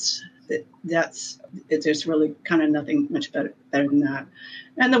difference, there's really kind of nothing much better than that.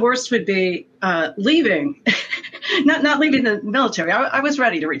 And the worst would be leaving, not leaving the military. I was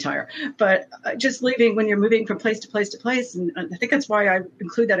ready to retire, but just leaving when you're moving from place to place to place. And I think that's why I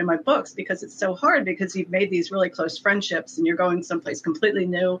include that in my books, because it's so hard, because you've made these really close friendships and you're going someplace completely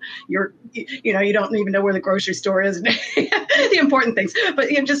new. You don't even know where the grocery store is, the important things, but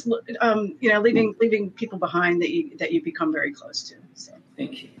just, leaving people behind that you become very close to. So.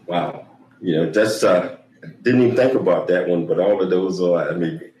 Thank you. Wow. Just didn't even think about that one, but all of those are,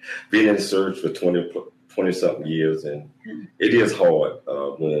 being in search for 20 something years, and it is hard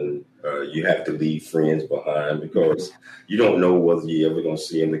when you have to leave friends behind, because you don't know whether you're ever going to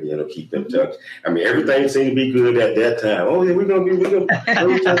see them again or keep in touch. Everything seemed to be good at that time. Oh yeah, we're going to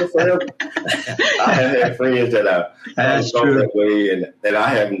know each other forever. I have had friends that I thought that way, and that I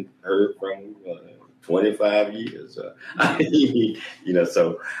haven't heard from 25 years. So,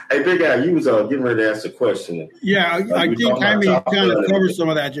 hey, Big Guy, you was getting ready to ask a question. Yeah, I think Jaime kind of covered some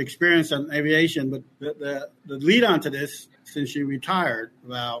of that, your experience in aviation, but the lead on to this, since you retired,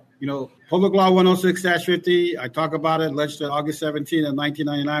 about, Public Law 106-50, I talk about it, legislated August 17 of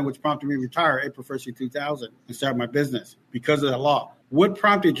 1999, which prompted me to retire April 1st, 2000, and start my business because of that law. What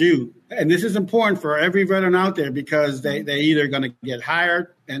prompted you? And this is important for every veteran out there, because they either going to get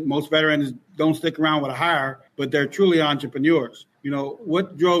hired, and most veterans don't stick around with a hire, but they're truly entrepreneurs.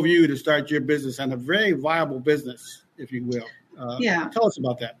 What drove you to start your business, and a very viable business, if you will? Tell us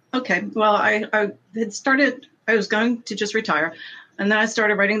about that. Okay. Well, I had started, I was going to just retire. And then I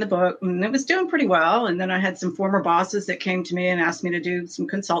started writing the book, and it was doing pretty well. And then I had some former bosses that came to me and asked me to do some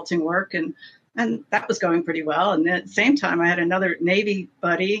consulting work, and that was going pretty well. And then at the same time, I had another Navy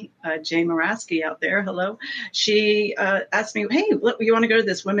buddy, Jay Moraski out there. Hello. She asked me, hey, you want to go to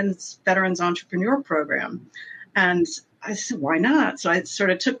this Women's Veterans Entrepreneur Program? And I said, why not? So I sort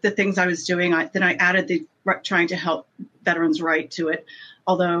of took the things I was doing. Then I added the trying to help veterans write to it.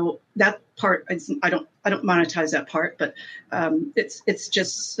 Although that part, I don't monetize that part, but it's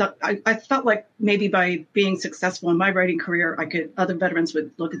just, I felt like maybe by being successful in my writing career, other veterans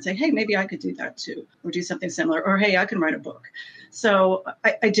would look and say, hey, maybe I could do that too, or do something similar, or hey, I can write a book. So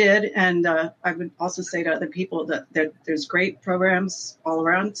I did, and I would also say to other people that there's great programs all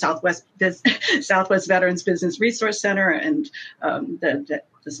around. Southwest Veterans Business Resource Center and the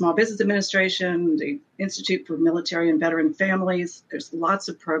the Small Business Administration, the Institute for Military and Veteran Families. There's lots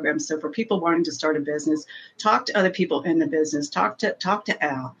of programs. So for people wanting to start a business, talk to other people in the business. Talk to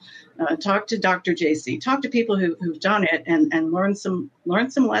Al. Talk to Dr. JC. Talk to people who've done it and learn some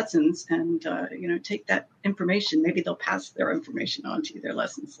lessons and take that information. Maybe they'll pass their information on to you, their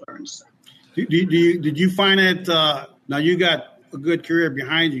lessons learned. So. Did you find it? Now you got a good career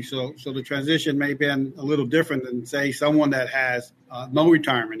behind you, so the transition may have been a little different than, say, someone that has no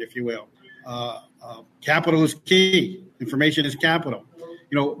retirement, if you will. Capital is key. Information is capital.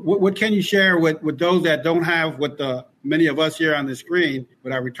 What can you share with those that don't have what many of us here on the screen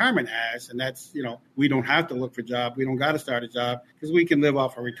with our retirement has, and that's, we don't have to look for a job. We don't got to start a job because we can live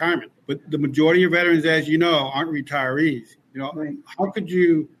off our retirement. But the majority of veterans, as you know, aren't retirees. How could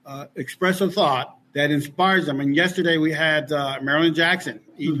you express a thought that inspires them? And yesterday we had Marilyn Jackson,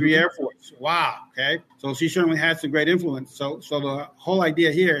 E3 Air Force. Wow. Okay. So she certainly had some great influence. So the whole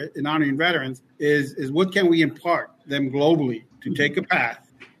idea here in honoring veterans is what can we impart them globally to take a path?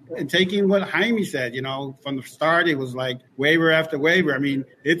 And taking what Jaime said, from the start, it was like waiver after waiver. I mean,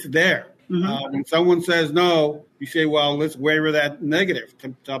 it's there. When someone says no, you say, well, let's waiver that negative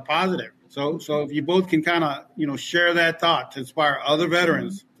to a positive. So if you both can kind of, share that thought to inspire other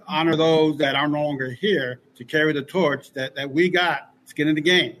veterans, to honor those that are no longer here, to carry the torch that we got skin in the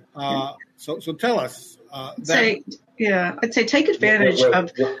game. So tell us. I'd say take advantage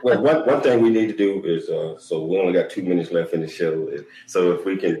of. One thing we need to do is, so we only got 2 minutes left in the show. So if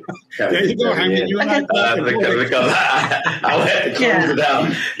we can kind of because I'll have to close it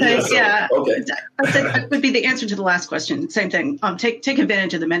out. Okay. I'd say that would be the answer to the last question. Same thing. Take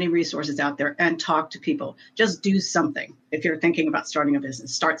advantage of the many resources out there and talk to people. Just do something. If you're thinking about starting a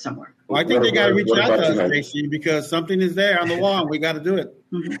business, start somewhere. Well, I think they got to reach out to us, Tracy, because something is there on the wall. We got to do it.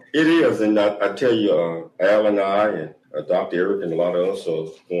 It is, and I tell you, Al and I and Dr. Eric and a lot of us are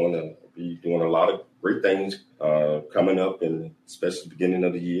going to be doing a lot of great things coming up, and especially the beginning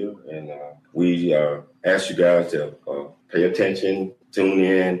of the year. And we ask you guys to pay attention, tune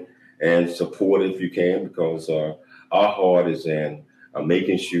in, and support if you can, because our heart is in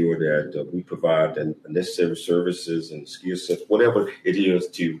making sure that we provide the necessary services and skill sets, whatever it is,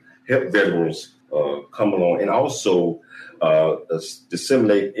 to help veterans come along, and also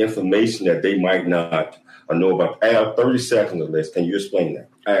disseminate information that they might not know about. Al, 30 seconds or less. Can you explain that?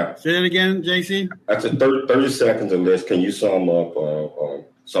 Al. Say that again, JC. That's 30 seconds or less. Can you sum up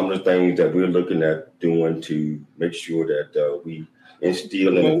some of the things that we're looking at doing to make sure that we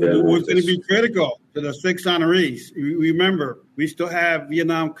instill in the veterans? What's going to be critical to the 6 honorees? Remember, we still have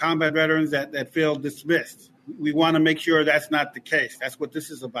Vietnam combat veterans that feel dismissed. We want to make sure that's not the case. That's what this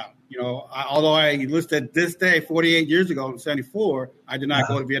is about. Although I enlisted this day 48 years ago in 74, I did not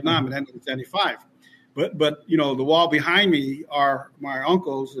go to Vietnam. It ended in 75. But the wall behind me are my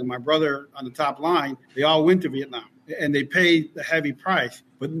uncles and my brother on the top line. They all went to Vietnam, and they paid the heavy price.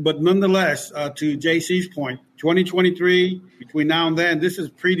 But nonetheless, to JC's point, 2023, between now and then, this is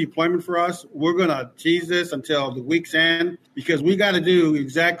pre-deployment for us. We're going to tease this until the week's end, because we got to do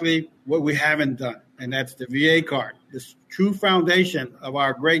exactly what we haven't done, and that's the VA card. This true foundation of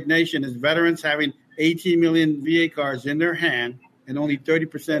our great nation is veterans having 18 million VA cards in their hand, and only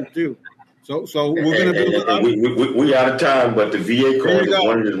 30% do. So we're going to do we out of time, but the VA card is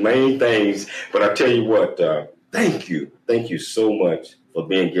one of the main things. But I tell you what, thank you so much for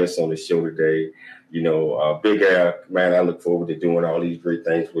being guests on the show today. Big Al, man, I look forward to doing all these great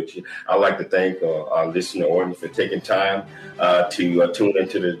things with you. I'd like to thank our listener audience for taking time to tune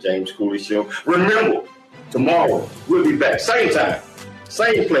into the James Cooley Show. Remember, tomorrow we'll be back, same time,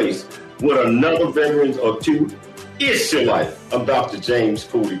 same place, with another Veterans or two. It's your life. I'm Dr. James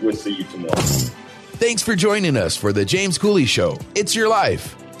Cooley. We'll see you tomorrow. Thanks for joining us for the James Cooley Show. It's your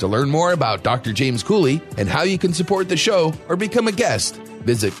life. To learn more about Dr. James Cooley and how you can support the show or become a guest,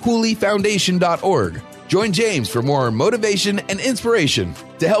 visit CooleyFoundation.org. Join James for more motivation and inspiration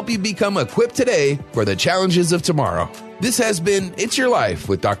to help you become equipped today for the challenges of tomorrow. This has been It's Your Life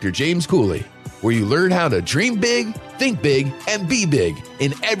with Dr. James Cooley, where you learn how to dream big, think big, and be big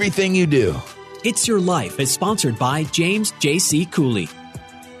in everything you do. It's Your Life is sponsored by James J.C. Cooley.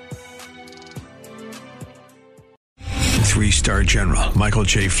 3-star General Michael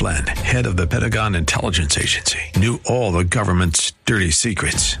J. Flynn, head of the Pentagon Intelligence Agency, knew all the government's dirty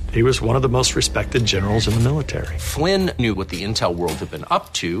secrets. He was one of the most respected generals in the military. Flynn knew what the intel world had been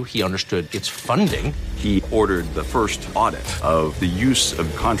up to. He understood its funding. He ordered the first audit of the use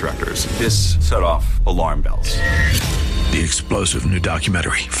of contractors. This set off alarm bells. The explosive new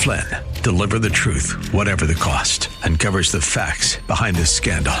documentary, Flynn, deliver the truth, whatever the cost, uncovers the facts behind the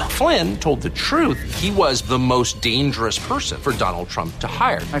scandal. Flynn told the truth. He was the most dangerous person for Donald Trump to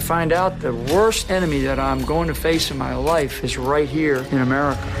hire. I find out the worst enemy that I'm going to face in my life is right here in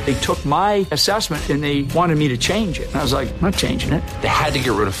America. They took my assessment and they wanted me to change it. And I was like, I'm not changing it. They had to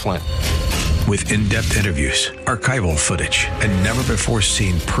get rid of Flynn. With in-depth interviews, archival footage, and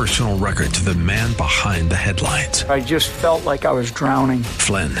never-before-seen personal records of the man behind the headlines. I just felt like I was drowning.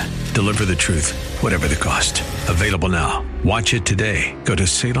 Flynn, deliver the truth, whatever the cost. Available now. Watch it today. Go to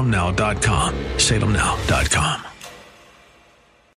salemnow.com. salemnow.com.